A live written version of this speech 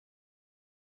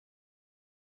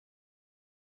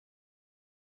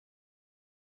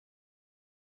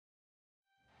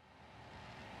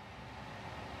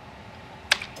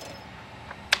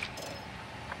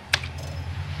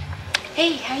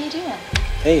Hey, how you doing?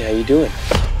 Hey, how you doing?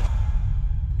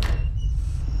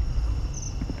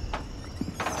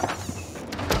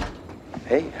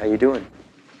 Hey, how you doing?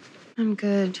 I'm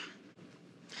good.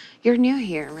 You're new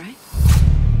here, right?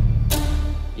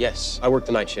 Yes, I work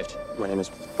the night shift. My name is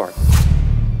Bart.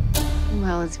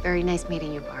 Well, it's very nice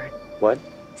meeting you, Bart. What?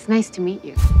 It's nice to meet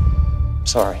you.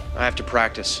 Sorry, I have to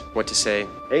practice what to say.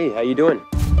 Hey, how you doing?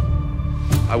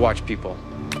 I watch people,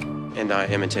 and I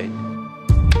imitate.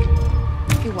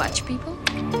 You watch people?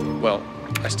 Well,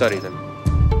 I study them.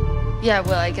 Yeah,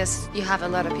 well, I guess you have a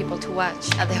lot of people to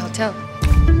watch at the hotel.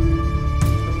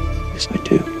 Yes, I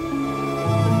do.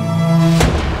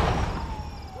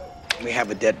 We have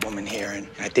a dead woman here, and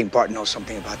I think Bart knows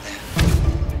something about that.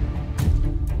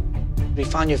 We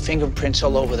found your fingerprints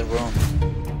all over the room.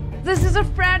 This is a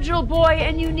fragile boy,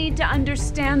 and you need to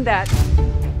understand that.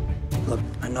 Look,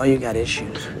 I know you got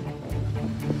issues,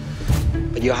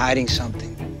 but you're hiding something.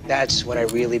 That's what I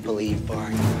really believe,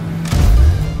 Bart.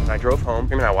 I drove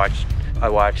home and I watched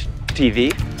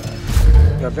TV.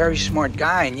 You're a very smart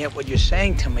guy, and yet what you're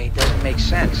saying to me doesn't make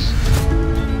sense.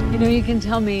 You know, you can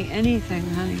tell me anything,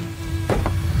 honey.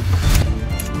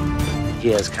 He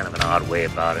has kind of an odd way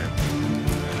about him.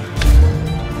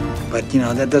 But, you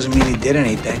know, that doesn't mean he did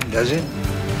anything, does it?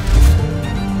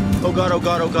 Oh God, oh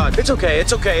God, oh God. It's okay,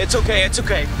 it's okay, it's okay, it's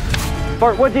okay.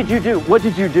 Bart, what did you do? What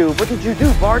did you do? What did you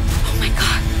do, Bart?